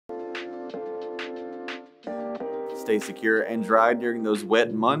stay secure and dry during those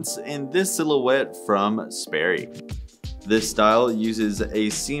wet months in this silhouette from Sperry. This style uses a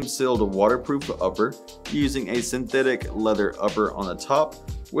seam-sealed waterproof upper using a synthetic leather upper on the top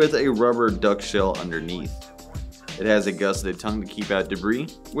with a rubber duck shell underneath. It has a gusseted tongue to keep out debris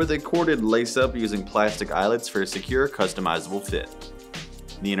with a corded lace-up using plastic eyelets for a secure customizable fit.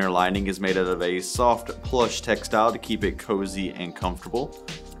 The inner lining is made out of a soft plush textile to keep it cozy and comfortable,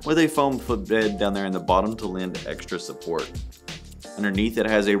 with a foam footbed down there in the bottom to lend extra support. Underneath it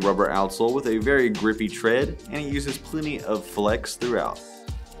has a rubber outsole with a very grippy tread, and it uses plenty of flex throughout.